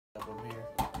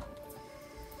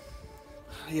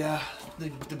Yeah, the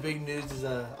big news is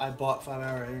I bought 5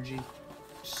 Hour Energy,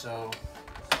 so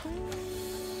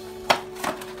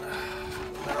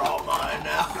they're all mine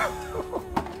now.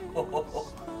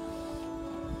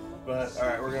 But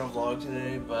alright, we're gonna vlog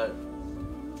today, but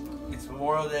it's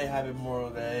Memorial Day. Happy Memorial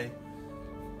Day.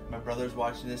 My brother's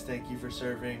watching this. Thank you for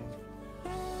serving,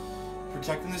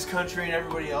 protecting this country and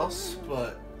everybody else.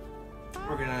 But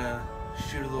we're gonna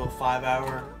shoot a little 5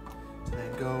 hour and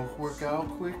then go work out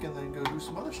quick and then go do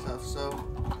some other stuff. So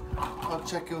I'll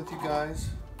check in with you guys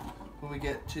when we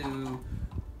get to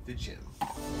the gym.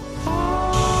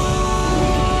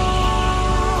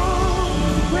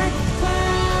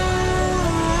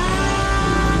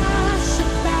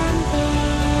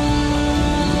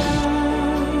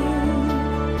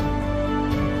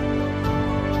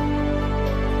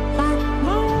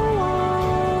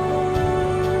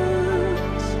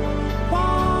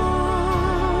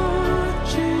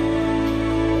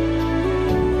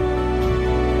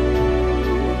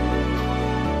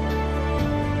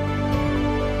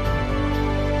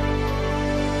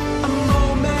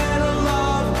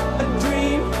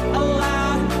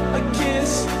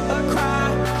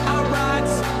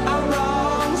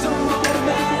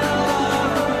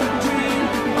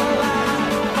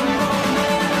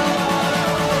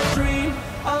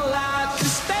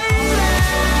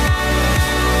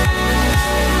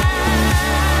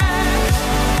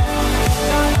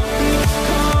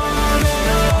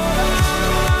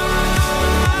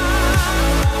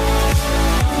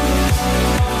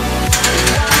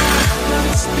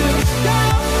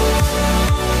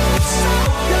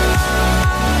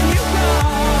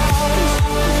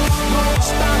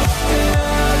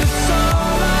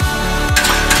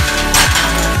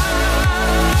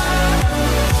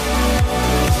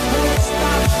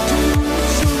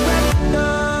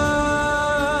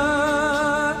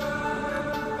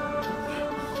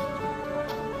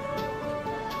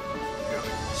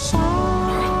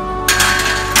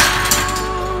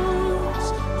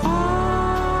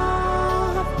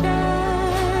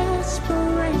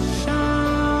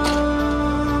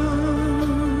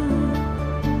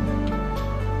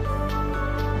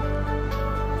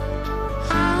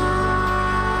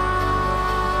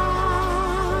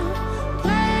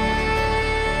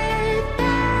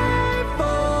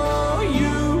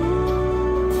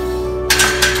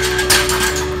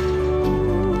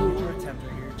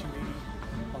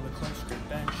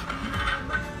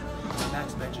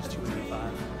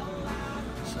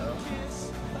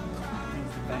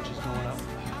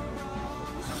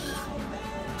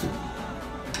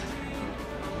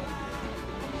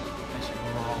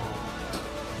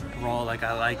 Raw like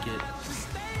I like it.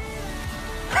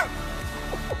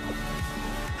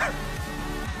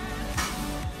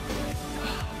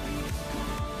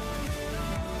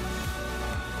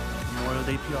 Memorial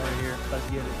Day PR right here. Let's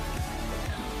get it.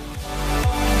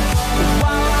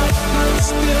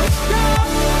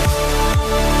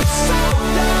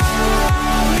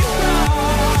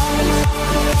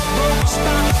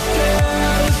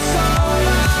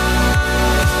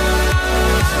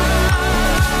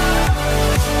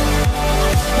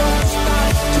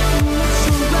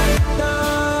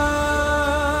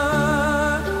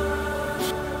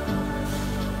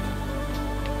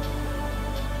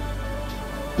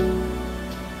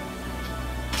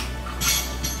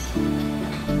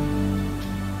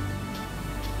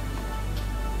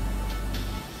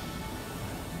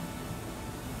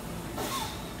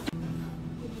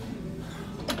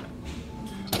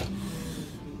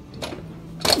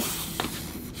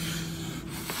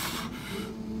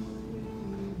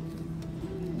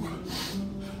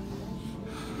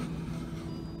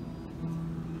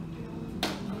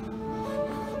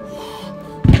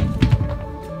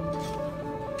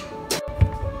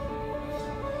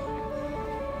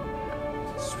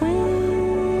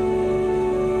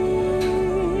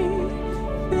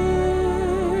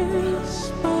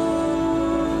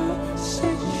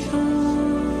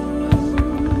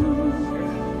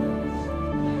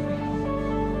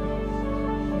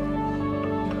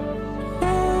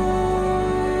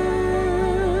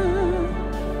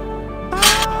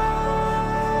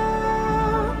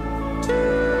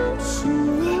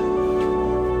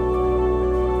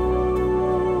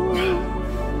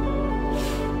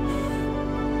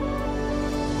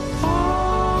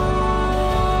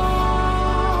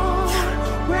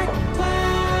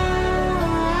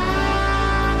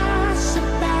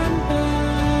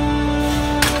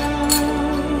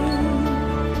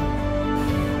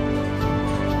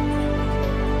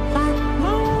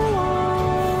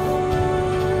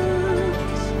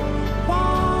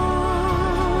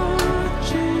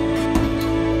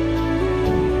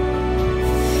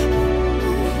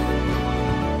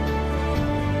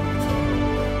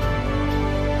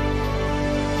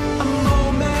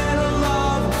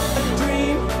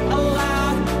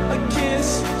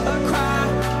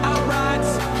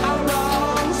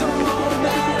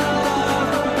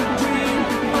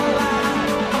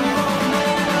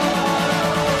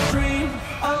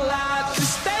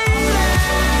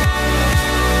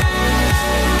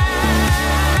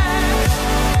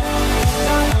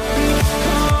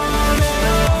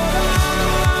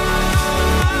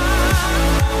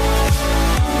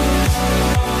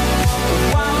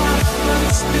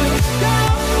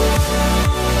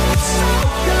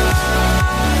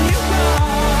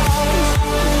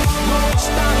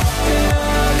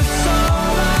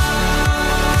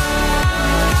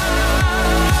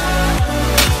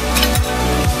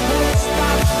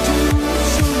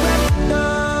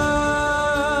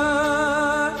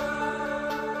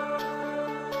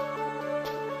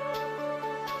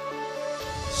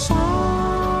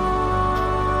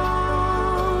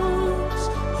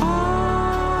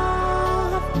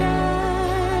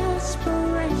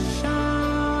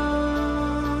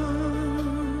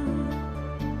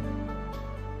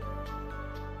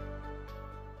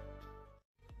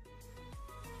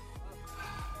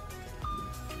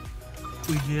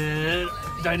 We did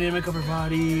dynamic upper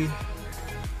body,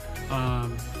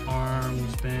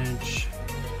 arms, bench,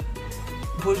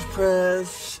 push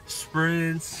press,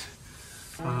 sprints.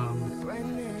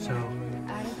 So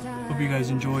hope you guys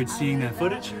enjoyed seeing that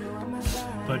footage.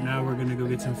 But now we're gonna go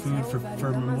get some food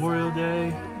for Memorial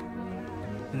Day,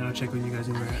 and I'll check with you guys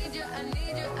in a minute.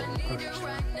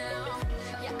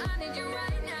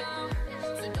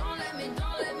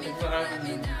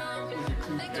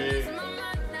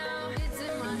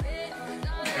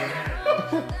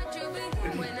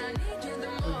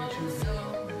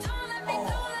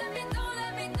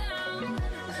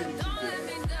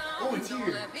 Oh, it's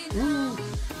here.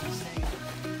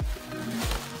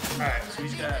 Alright, so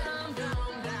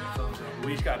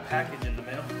we just got a package in the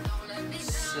mail.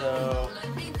 So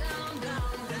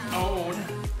own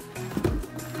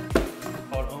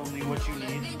only what you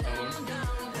need.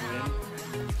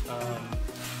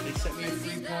 They sent me a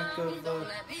free pack of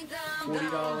 $40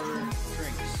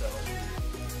 drinks. So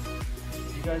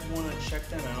if you guys want to check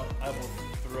them out, I will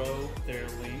throw their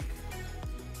link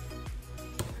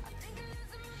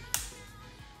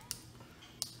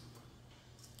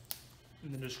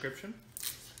in the description.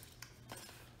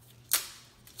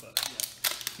 But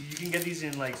yeah, you can get these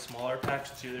in like smaller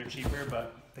packs too. They're cheaper,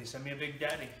 but they sent me a Big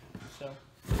Daddy. So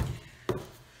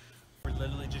we're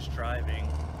literally just driving.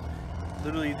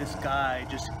 Literally, this guy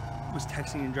just was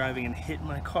texting and driving and hit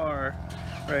my car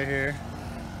right here.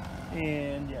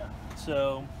 And yeah,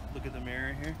 so look at the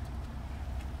mirror here.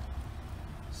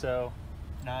 So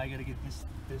now I gotta get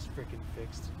this freaking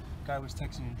fixed. Guy was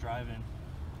texting and driving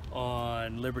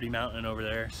on Liberty Mountain over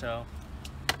there. So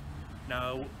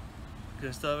now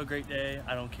gonna still have a great day.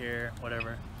 I don't care,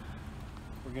 whatever.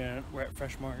 We're at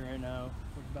Fresh Market right now.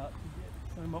 We're about to get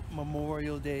some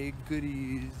Memorial Day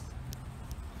goodies.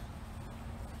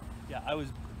 Yeah,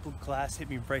 glass hit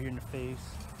me right here in the face,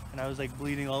 and I was like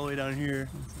bleeding all the way down here,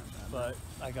 but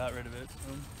I got rid of it.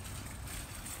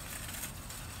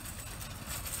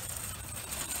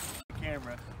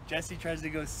 Camera. Jesse tries to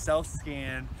go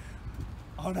self-scan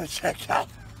on a checkout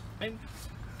line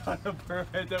on the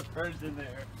person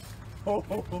there.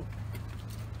 Oh.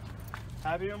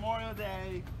 Happy Memorial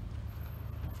Day.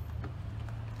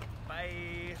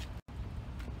 Bye.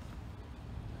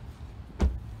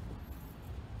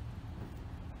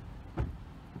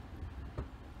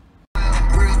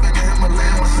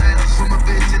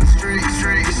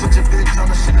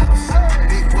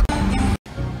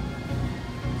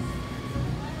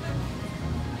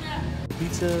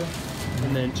 Pizza,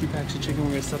 and then 2 packs of chicken. We're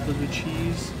gonna stuff those with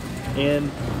cheese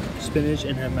and spinach,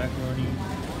 and have macaroni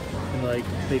and like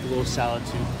make a little salad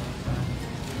too.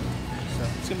 So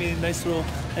it's gonna be a nice little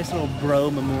bro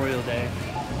Memorial Day.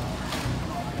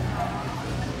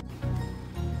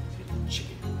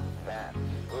 Chicken.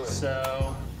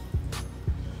 So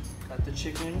got the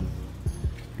chicken.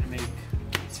 Gonna make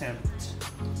tempt.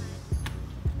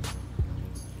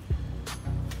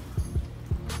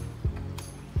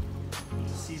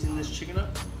 Season this chicken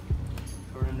up.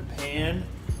 Put it in the pan.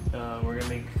 We're gonna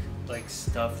make like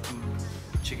stuffed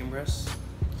chicken breasts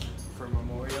for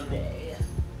Memorial Day.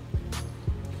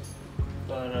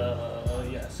 But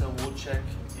yeah, so we'll check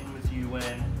in with you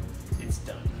when it's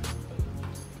done.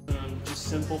 Just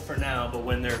simple for now, but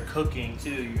when they're cooking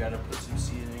too, you gotta put some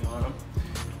seasoning on them.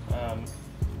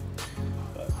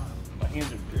 But my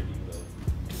hands are dirty, but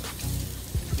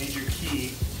major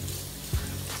key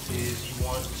is you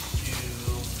want to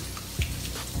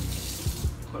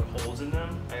put holes in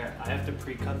them. I have to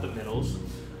pre-cut the middles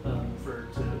to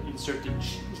insert the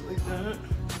cheese like that.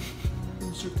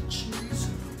 Insert the cheese.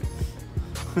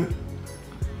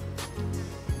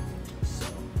 So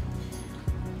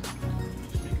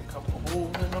just make a couple of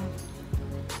holes in them.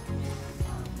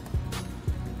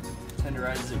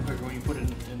 Tenderizes it quicker when you put it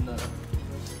in the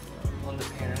on the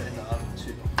pan and in the oven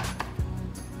too.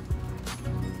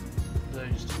 Then I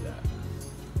just do that.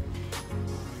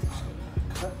 Just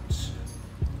gonna cut.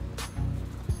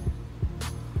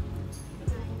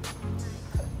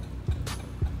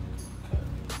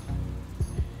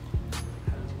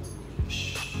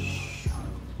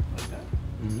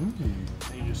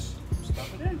 And you just stuff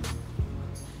it in.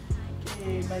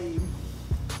 Okay, babe.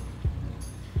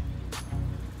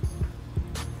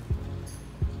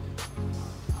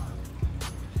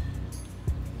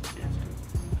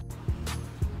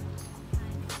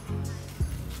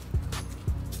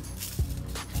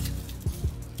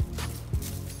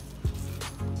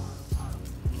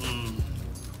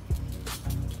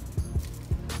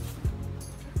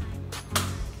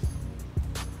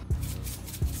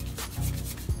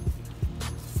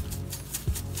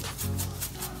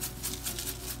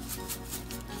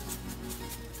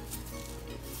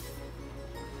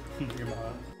 Your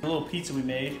mom. A little pizza we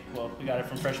made. Well, we got it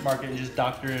from Fresh Market and just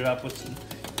doctored it up with some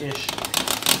ish.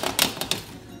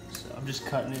 So I'm just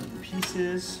cutting it in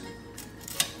pieces.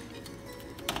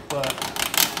 But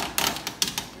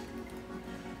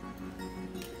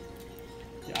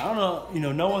yeah, I don't know. You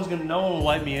know, no one will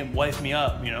wipe me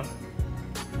up. You know.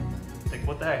 Like,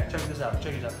 what the heck? Check this out.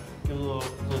 Check this out. Give a little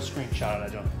screenshot of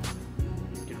that jump.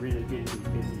 Get rid of it.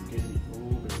 Get it. Oh,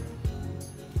 baby.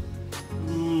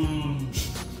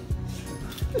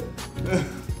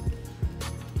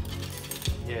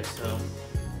 Yeah, so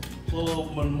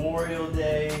little Memorial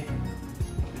Day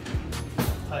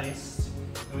heist.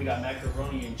 And we got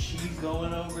macaroni and cheese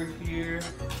going over here.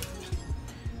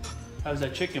 How's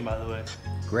that chicken, by the way?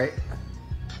 Great.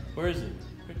 Where is it?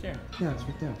 Right there. Yeah, it's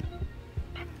right there.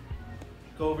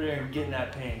 Go over there and get in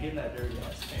that pan. Get in that dirty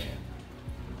ass pan.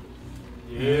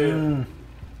 Yeah.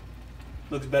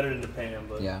 Looks better than the pan,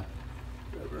 but yeah.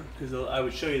 Whatever. Because I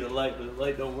would show you the light, but the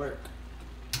light don't work.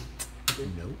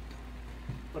 Nope.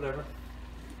 Whatever.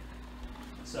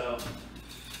 So,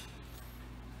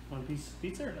 want a piece of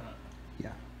pizza or not?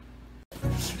 Yeah.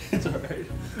 It's alright.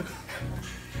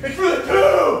 It's for the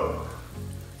two!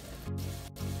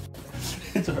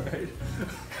 It's alright.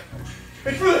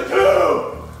 It's for the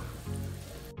two!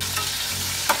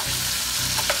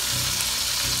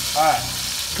 Alright,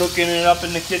 cooking it up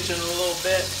in the kitchen a little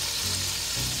bit.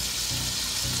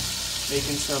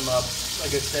 Making some,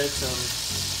 like I said, some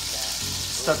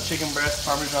stuffed chicken breast,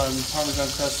 parmesan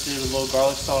crusted with a little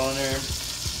garlic salt on there.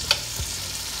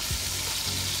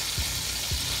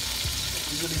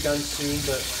 These will be done soon,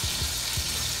 but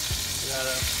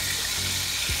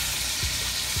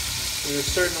there's a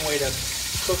certain way to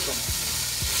cook them.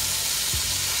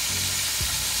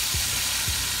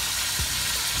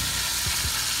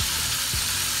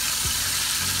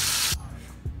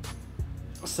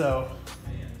 So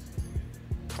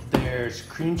there's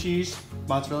cream cheese,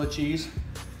 mozzarella cheese,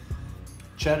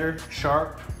 cheddar,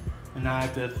 sharp, and I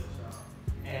have to,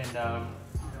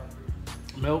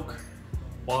 milk,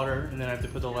 water, and then I have to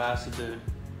put the last of the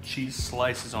cheese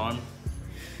slices on,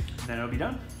 and then it'll be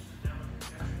done.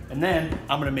 And then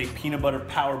I'm gonna make peanut butter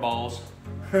power balls.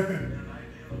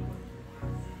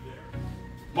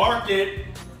 Mark it!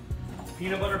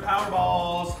 Peanut butter power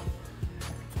balls.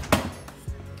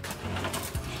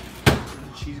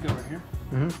 Cheese go right here.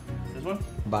 Mm-hmm. This one?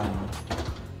 Bottom.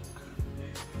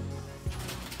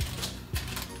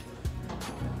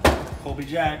 Colby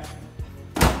Jack.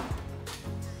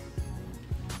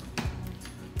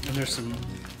 And there's some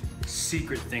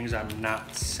secret things I'm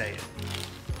not saying.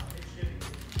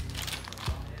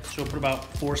 So we'll put about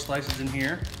 4 slices in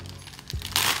here.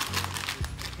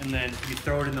 And then you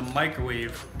throw it in the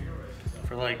microwave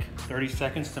for like 30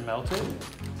 seconds to melt it.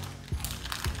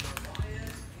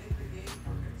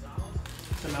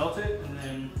 And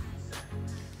then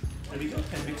there you go.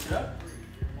 And mix it up.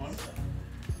 One.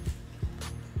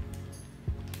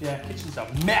 Yeah, kitchen's a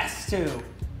mess too.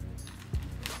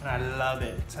 And I love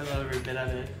it. I love every bit of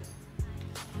it.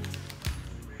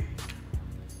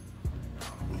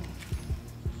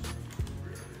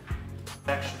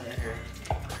 Action right here.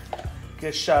 Get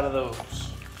a shot of those.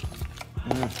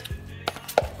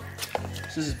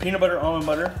 So this is peanut butter, almond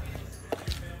butter,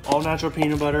 all natural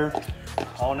peanut butter,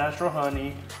 all natural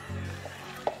honey,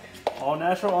 all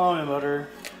natural almond butter,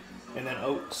 and then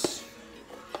oats.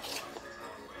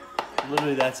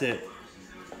 Literally, that's it.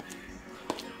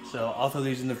 So I'll throw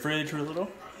these in the fridge for a little,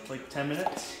 like 10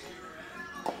 minutes.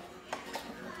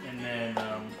 And then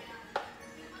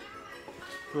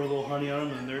throw a little honey on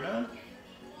them and they're done.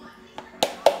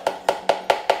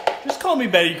 Just call me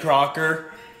Betty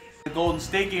Crocker. The Golden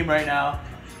State game right now.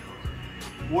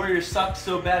 Warriors sucked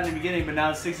so bad in the beginning, but now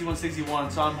it's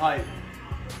 61-61, so I'm hyped.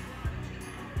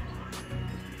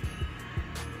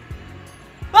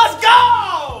 Let's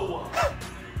go!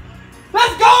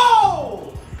 Let's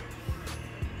go!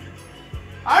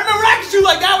 I never react to you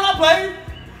like that when I played.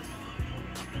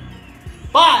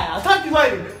 Bye. I'll talk to you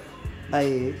later.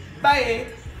 Bye. Bye.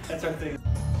 That's our thing.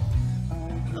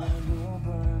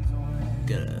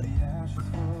 Good.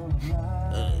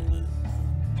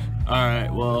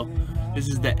 Alright, well, this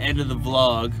is the end of the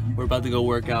vlog. We're about to go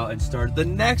work out and start the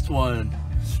next one.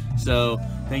 So,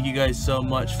 thank you guys so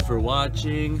much for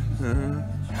watching.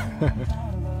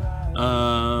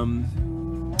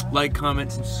 Like,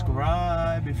 comment,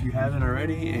 subscribe if you haven't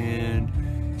already, and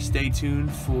stay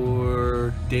tuned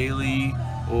for daily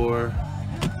or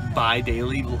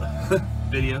bi-daily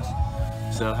videos.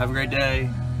 So have a great day.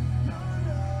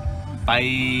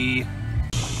 Bye.